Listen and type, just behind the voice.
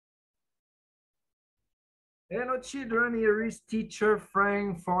Hello children, here is teacher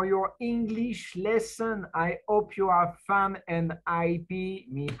Frank for your English lesson. I hope you are fun and happy.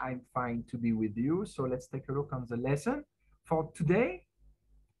 Me, I'm fine to be with you. So let's take a look on the lesson for today.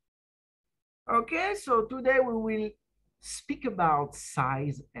 Okay, so today we will speak about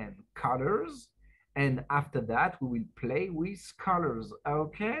size and colors. And after that, we will play with colors.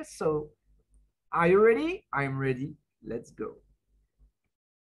 Okay, so are you ready? I'm ready. Let's go.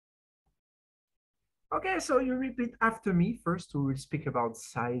 Okay, so you repeat after me. First, we will speak about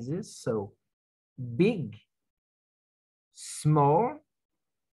sizes. So big, small,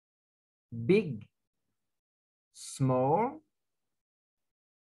 big, small.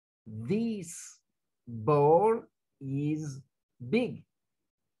 This ball is big.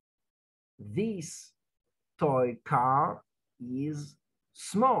 This toy car is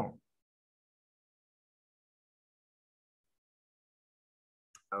small.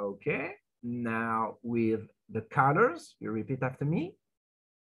 Okay, now with the colors, you repeat after me.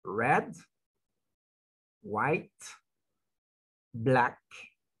 Red, white, black,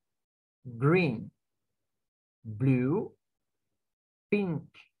 green, blue, pink,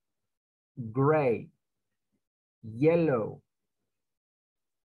 gray, yellow.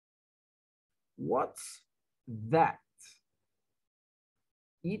 What's that?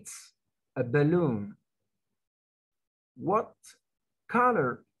 It's a balloon. What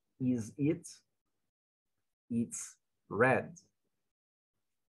color is it? It's red.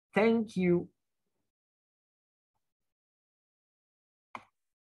 Thank you.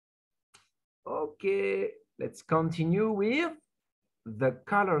 Okay, let's continue with the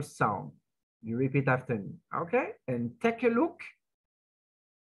color sound. You repeat after me, okay? And take a look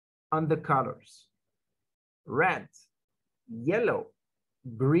on the colors. Red, yellow,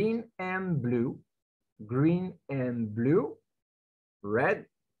 green and blue, green and blue, red,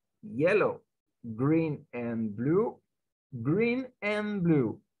 yellow, green and blue, green and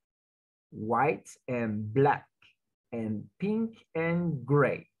blue, white and black, and pink and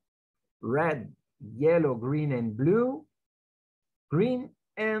gray, red, yellow, green and blue, green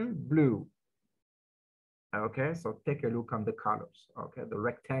and blue. Okay, so take a look on the colors. Okay, the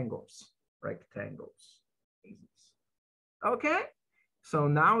rectangles. Okay, so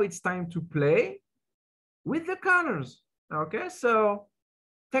now it's time to play with the colors. Okay, so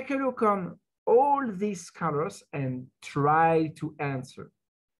take a look on all these colors and try to answer.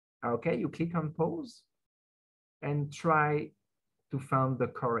 Okay, you click on pause and try to find the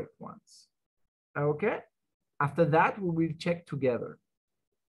correct ones. Okay, after that, we will check together.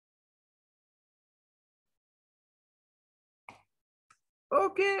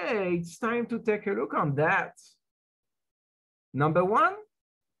 Okay, it's time to take a look on that. Number one,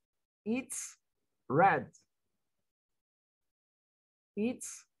 it's red.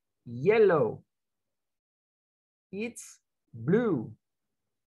 It's yellow. It's blue.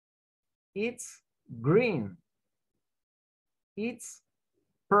 It's green. It's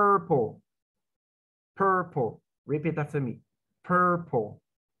purple. Purple. Repeat after me. Purple.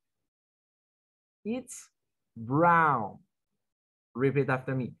 It's brown. Repeat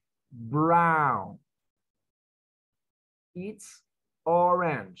after me. Brown. It's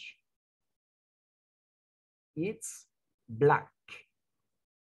orange. It's black.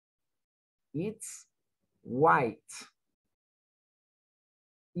 It's white.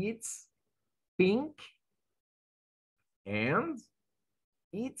 It's pink. And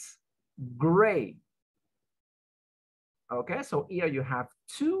it's gray. Okay, so here you have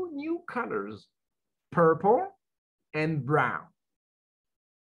two new colors, purple and brown.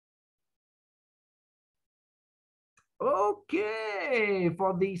 Okay,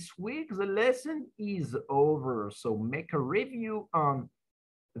 for this week, the lesson is over. So make a review on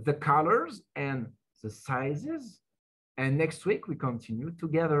the colors and the sizes. And next week, we continue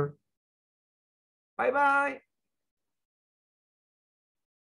together. Bye-bye.